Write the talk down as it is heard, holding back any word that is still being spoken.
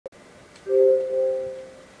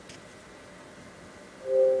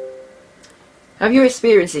Have you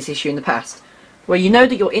experienced this issue in the past, where you know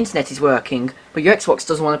that your internet is working, but your Xbox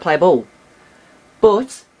doesn't want to play ball?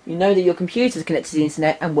 But you know that your computer is connected to the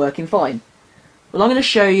internet and working fine. Well, I'm going to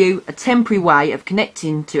show you a temporary way of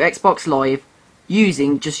connecting to Xbox Live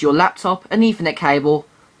using just your laptop, an Ethernet cable,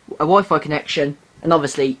 a Wi-Fi connection, and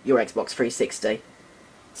obviously your Xbox 360.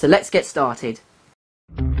 So let's get started.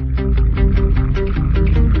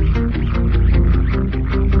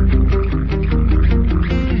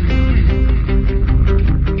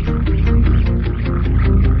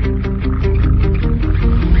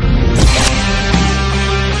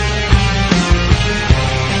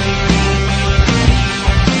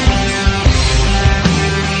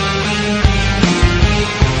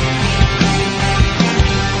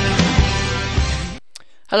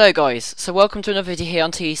 Hello guys, so welcome to another video here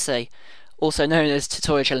on TC, also known as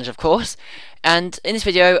Tutorial Challenge of course, and in this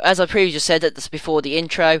video, as I previously said before the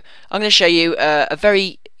intro, I'm going to show you a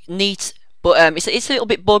very neat, but it's a little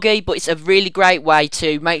bit buggy, but it's a really great way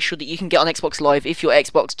to make sure that you can get on Xbox Live if your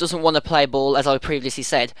Xbox doesn't want to play ball, as I previously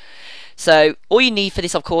said. So all you need for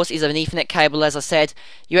this of course is an Ethernet cable, as I said,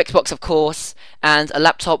 your Xbox of course, and a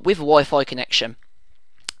laptop with a Wi-Fi connection.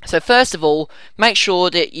 So first of all, make sure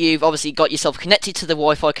that you've obviously got yourself connected to the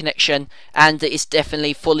Wi-Fi connection and that it's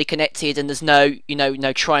definitely fully connected and there's no,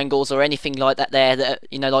 no triangles or anything like that there, that,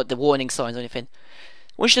 like the warning signs or anything.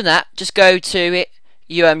 Once you've done that, just go to it,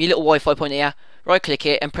 your little Wi-Fi point here, right click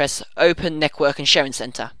it and press Open Network and Sharing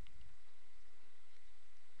Center.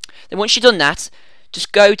 Then once you've done that,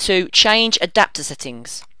 just go to Change Adapter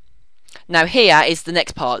Settings. Now here is the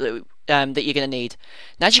next part that you're going to need.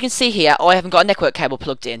 Now as you can see here, I haven't got a network cable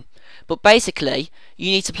plugged in, but basically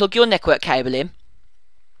you need to plug your network cable in.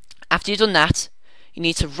 After you've done that, you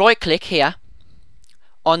need to right click here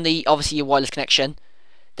on the obviously your wireless connection,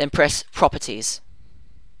 then press Properties.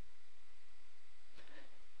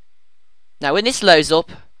 Now when this loads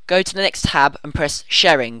up, go to the next tab and press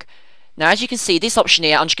Sharing. Now as you can see, this option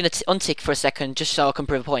here, I'm just going to untick for a second just so I can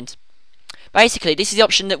prove a point. Basically this is the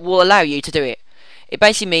option that will allow you to do it. It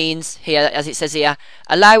basically means, here, as it says here,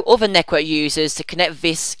 allow other network users to connect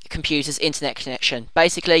this computer's internet connection.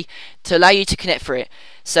 Basically, to allow you to connect through it.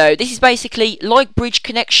 So this is basically like bridge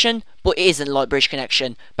connection, but it isn't like bridge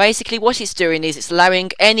connection. Basically, what it's doing is it's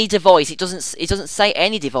allowing any device. It doesn't say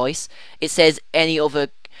any device. It says any other,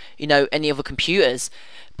 any other computers.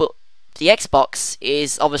 But the Xbox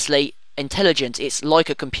is obviously intelligent. It's like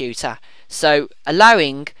a computer. So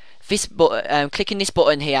allowing this button, clicking this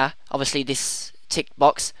button here, obviously this tick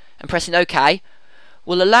box, and pressing OK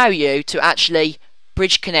will allow you to actually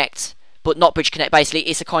bridge connect, but not bridge connect. Basically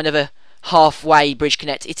it's a kind of a halfway bridge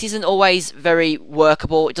connect. It isn't always very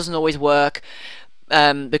workable, it doesn't always work,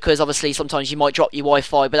 because obviously sometimes you might drop your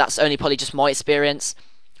Wi-Fi, but that's only probably just my experience.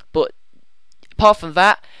 But apart from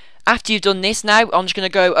that, after you've done this, now I'm just going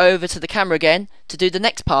to go over to the camera again to do the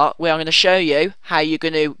next part, where I'm going to show you how you're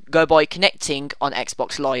going to go by connecting on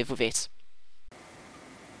Xbox Live with it.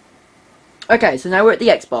 Okay, so now we're at the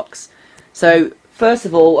Xbox. So first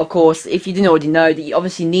of all, of course, if you didn't already know, that you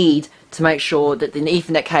obviously need to make sure that the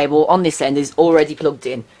Ethernet cable on this end is already plugged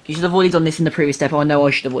in. You should have already done this in the previous step. I know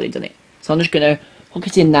I should have already done it. So I'm just going to hook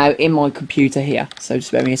it in now in my computer here. So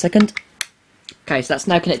just bear with me a second. Okay, so that's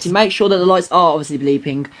now connected. Make sure that the lights are obviously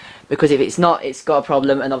bleeping, because if it's not, it's got a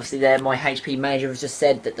problem. And obviously there, my HP manager has just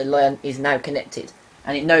said that the line is now connected.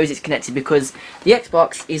 And it knows it's connected because the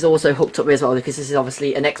Xbox is also hooked up as well, because this is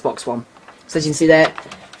obviously an Xbox One. So as you can see there,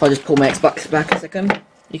 if I just pull my Xbox back a second,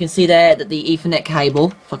 you can see there that the Ethernet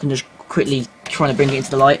cable, if I can just quickly try to bring it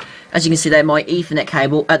into the light, as you can see there, my Ethernet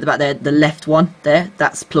cable at the back there, the left one there,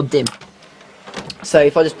 that's plugged in. So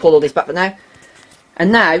if I just pull all this back now,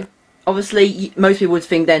 and now, obviously, most people would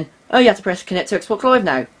think then, oh, you have to press connect to Xbox Live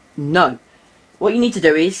now. No. What you need to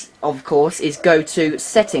do is, of course, is go to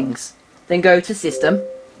Settings, then go to System,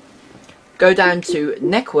 go down to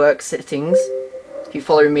Network Settings. If you're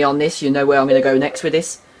following me on this, you know where I'm going to go next with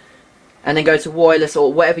this. And then go to wireless,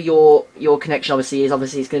 or whatever your connection obviously is.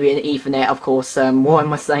 Obviously it's going to be an Ethernet, of course. Why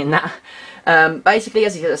am I saying that? Basically,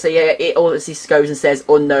 as you can see, yeah, it obviously goes and says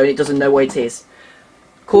unknown. It doesn't know what it is.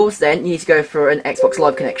 Of course, then you need to go for an Xbox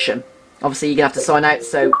Live connection. Obviously, you're going to have to sign out,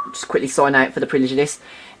 so just quickly sign out for the privilege of this.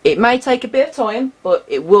 It may take a bit of time, but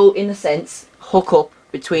it will, in a sense, hook up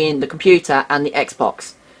between the computer and the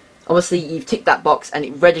Xbox. Obviously, you've ticked that box and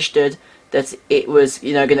it registered that it was,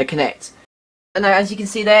 going to connect. And now, as you can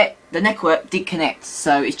see there, the network did connect,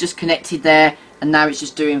 so it's just connected there, and now it's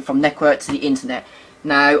just doing from network to the internet.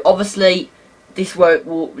 Now, obviously, this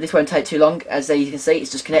won't take too long, as you can see,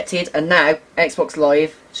 it's just connected, and now Xbox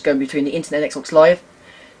Live, just going between the internet and Xbox Live.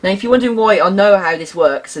 Now if you're wondering why I know how this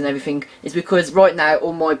works and everything, it's because right now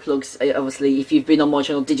all my plugs, obviously if you've been on my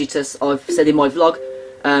channel Digitus, I've said in my vlog,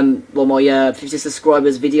 well my 50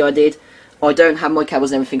 subscribers video I did, I don't have my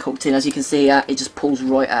cables and everything hooked in. As you can see here, it just pulls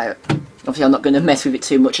right out. Obviously I'm not going to mess with it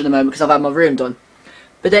too much at the moment because I've had my room done.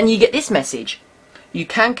 But then you get this message. You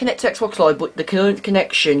can connect to Xbox Live, but the current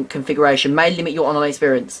connection configuration may limit your online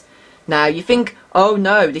experience. Now you think, oh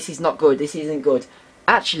no, this is not good, this isn't good.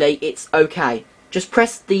 Actually, it's okay. Just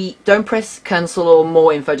press the, don't press cancel or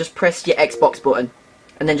more info, just press your Xbox button.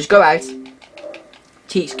 And then just go out.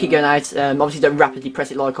 Keep going out, obviously don't rapidly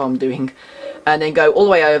press it like I'm doing. And then go all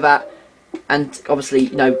the way over and obviously,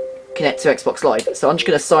 you know, connect to Xbox Live. So I'm just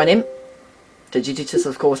going to sign in. Digitus,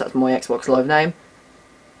 of course, that's my Xbox Live name.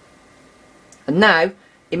 And now,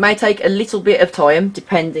 it may take a little bit of time,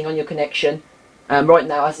 depending on your connection. Right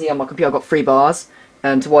now, I see on my computer I've got 3 bars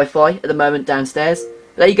to Wi-Fi at the moment downstairs.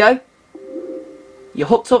 There you go. You're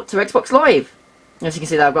hooked up to Xbox Live. As you can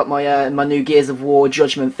see there, I've got my my new Gears of War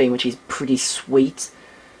Judgment theme, which is pretty sweet. So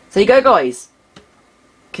there you go, guys.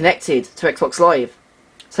 Connected to Xbox Live.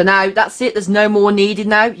 So now, that's it. There's no more needed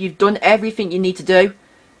now. You've done everything you need to do.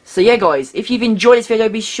 So yeah, guys, if you've enjoyed this video,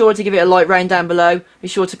 be sure to give it a like rating down below. Be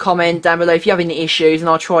sure to comment down below if you have any issues, and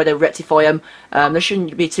I'll try to rectify them. There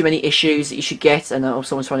shouldn't be too many issues that you should get, and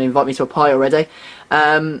someone's trying to invite me to a pie already.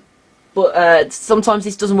 But sometimes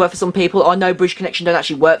this doesn't work for some people. I know bridge connection don't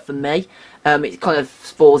actually work for me. It kind of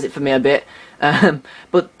spoils it for me a bit.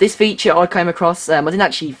 But this feature I came across, I didn't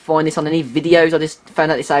actually find this on any videos. I just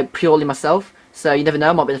found out this out purely myself. So you never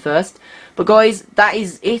know, I might be the first. But guys, that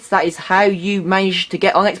is it. That is how you manage to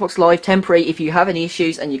get on Xbox Live temporary if you have any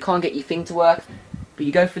issues and you can't get your thing to work. But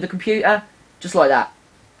you go through the computer, just like that.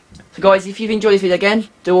 So guys, if you've enjoyed this video again,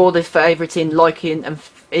 do all the favouriting, liking, and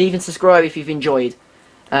even subscribe if you've enjoyed.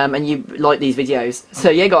 And you like these videos. So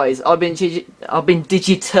yeah, guys, I've been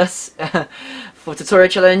Digitus for Tutorial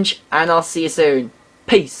Challenge, and I'll see you soon.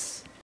 Peace.